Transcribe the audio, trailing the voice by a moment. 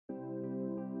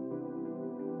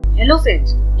Hello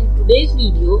friends, in today's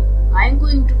video I am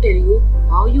going to tell you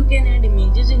how you can add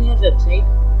images in your website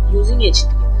using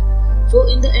HTML. So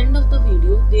in the end of the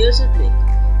video there's a trick.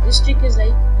 This trick is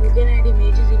like you can add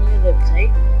images in your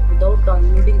website without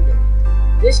downloading them.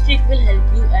 This trick will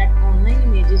help you add online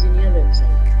images in your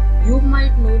website. You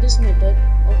might know this method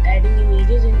of adding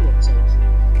images in websites.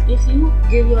 If you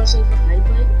give yourself a high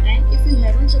five and if you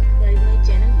haven't subscribed my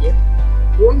channel yet,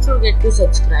 don't forget to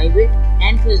subscribe it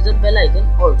and press the bell icon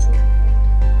also.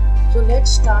 So let's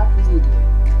start the video.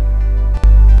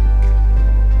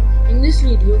 In this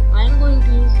video, I am going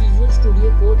to use Visual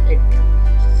Studio Code editor.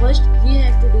 First, we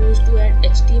have to do is to add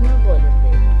HTML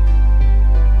boilerplate.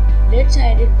 Let's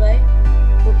add it by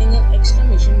putting an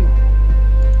exclamation mark.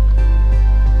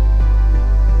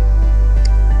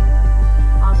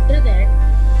 After that,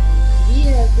 we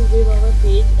have to give our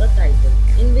page a title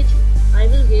in which I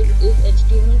will give is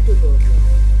HTML tutorial.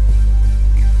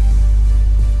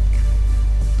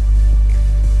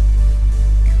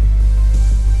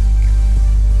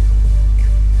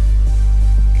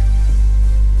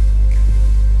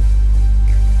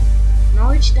 Now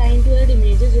it's time to add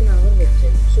images in our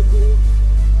website. So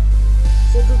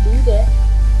to do that,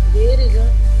 there is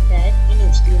a tag in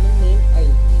HTML named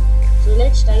img. So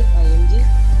let's type img,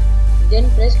 then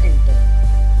press enter.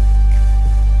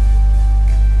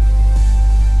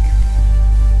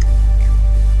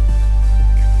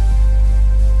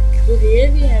 So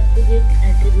here we have to give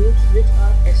attributes which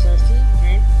are src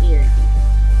and alt.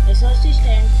 Src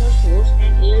stands for source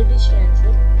and alt stands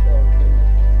for alternative.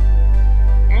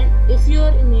 And if your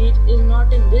image is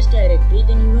not in this directory,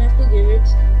 then you have to give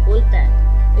its whole path.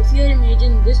 If your image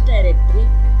in this directory,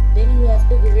 then you have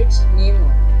to give its name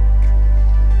on it.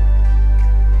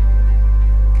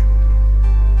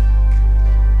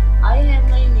 I have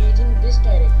my image in this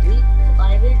directory, so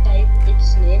I will type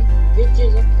its name, which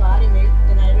is a car image,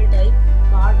 then I will type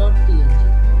car.png.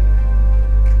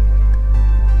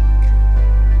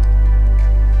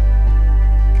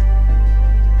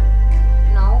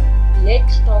 Now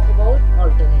let's talk about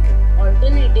alternative.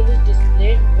 Alternative is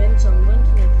displayed when someone's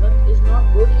network is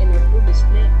not good enough to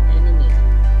display an image.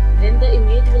 Then the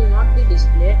image will not be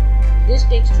displayed. This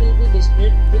text will be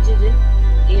displayed, which is in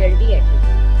alt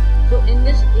attribute. So in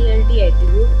this alt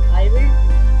attribute, I will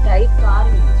type car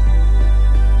image.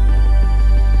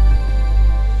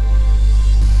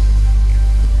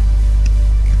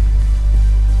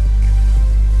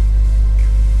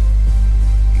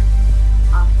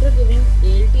 After giving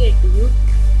alt attribute,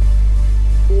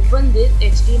 open this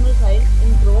HTML file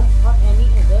in Chrome or any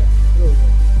other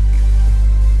browser.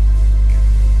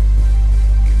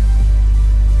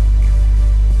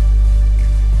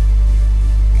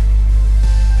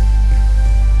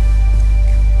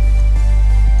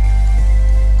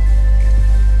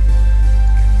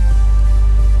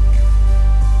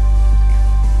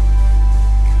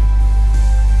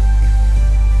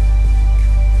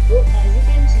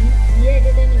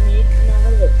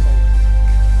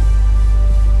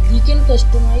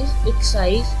 Customize its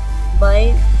size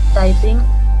by typing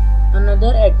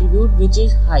another attribute which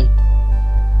is height.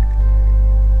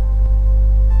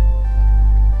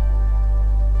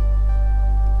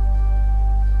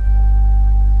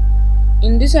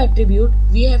 In this attribute,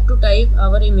 we have to type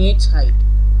our image height.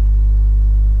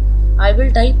 I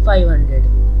will type 500.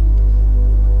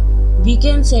 We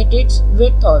can set its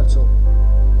width also.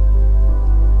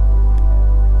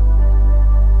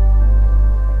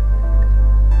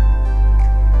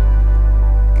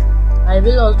 I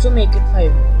will also make it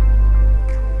 500.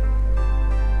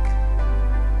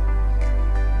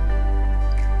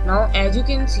 Now as you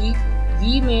can see,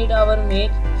 we made our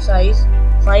image size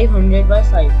 500 by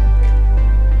 500.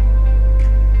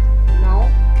 Now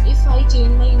if I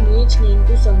change my image name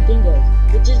to something else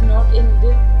which is not in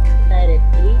this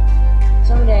directory,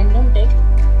 some random text,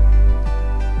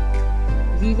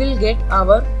 we will get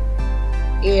our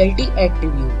alt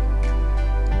attribute.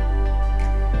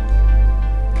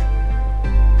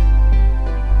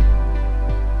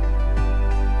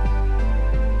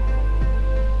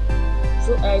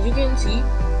 So as you can see,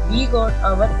 we got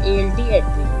our alt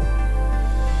attribute.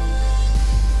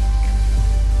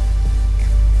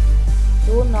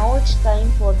 So now it's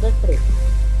time for the trick.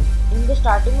 In the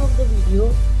starting of the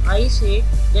video, I said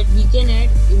that we can add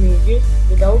images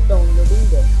without downloading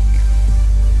them.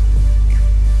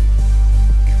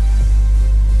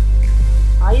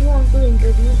 I want to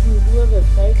introduce you to a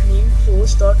website named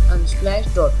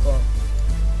source.unsplash.com.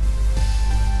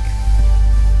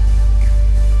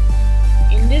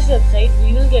 In this website,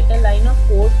 we will get a line of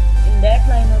code. In that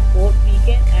line of code, we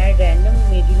can add random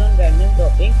images on random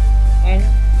topic and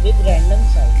with random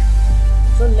size.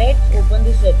 So let's open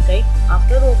this website.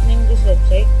 After opening this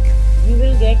website, you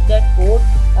will get that code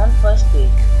on first page.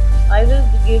 I will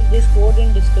give this code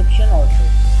in description also.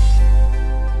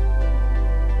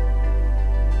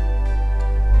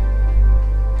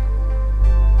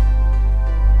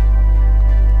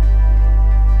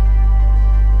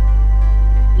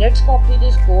 Let's copy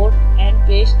this code and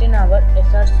paste in our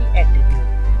SRC attribute.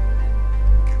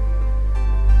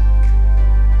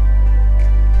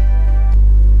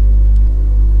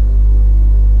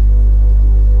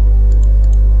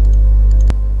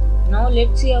 Now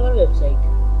let's see our website.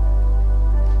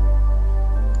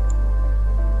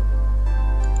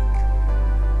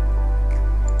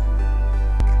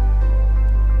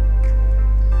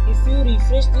 If you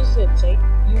refresh this website,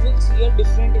 you will see a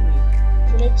different image.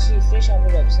 So let's refresh our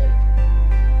website.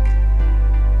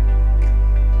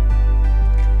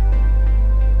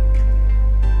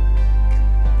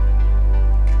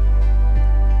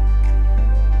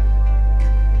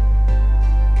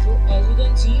 So as you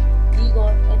can see, we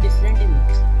got a different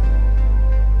image.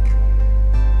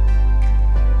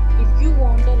 If you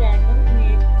want a random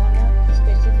image on a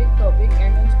specific topic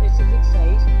and on specific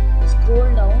size,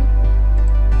 scroll down.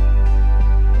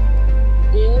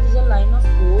 There is a line of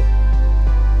code.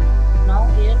 Now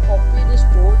here copy this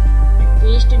code and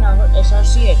paste in our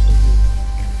SRC attribute.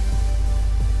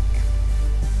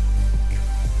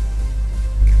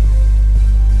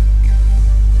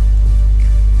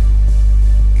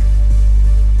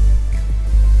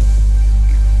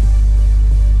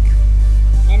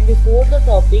 And before the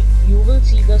topic you will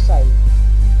see the size.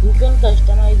 You can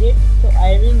customize it, so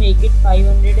I will make it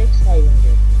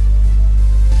 500x500.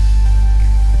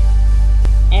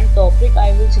 And topic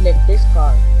I will select this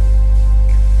car.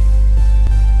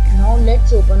 Now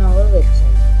let's open our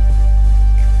website.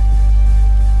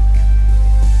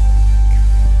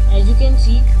 As you can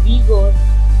see, we got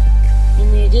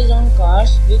images on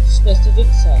cars with specific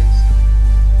size.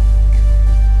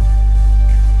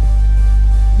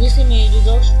 This image is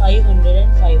of 500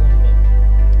 and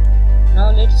 500.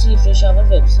 Now let's refresh our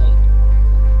website.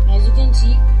 As you can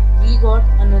see, we got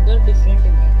another different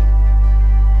image.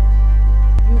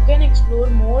 You can explore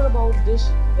more about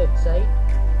this website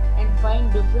and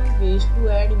find different ways to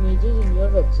add images in your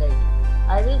website.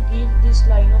 I will give this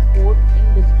line of code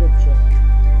in description.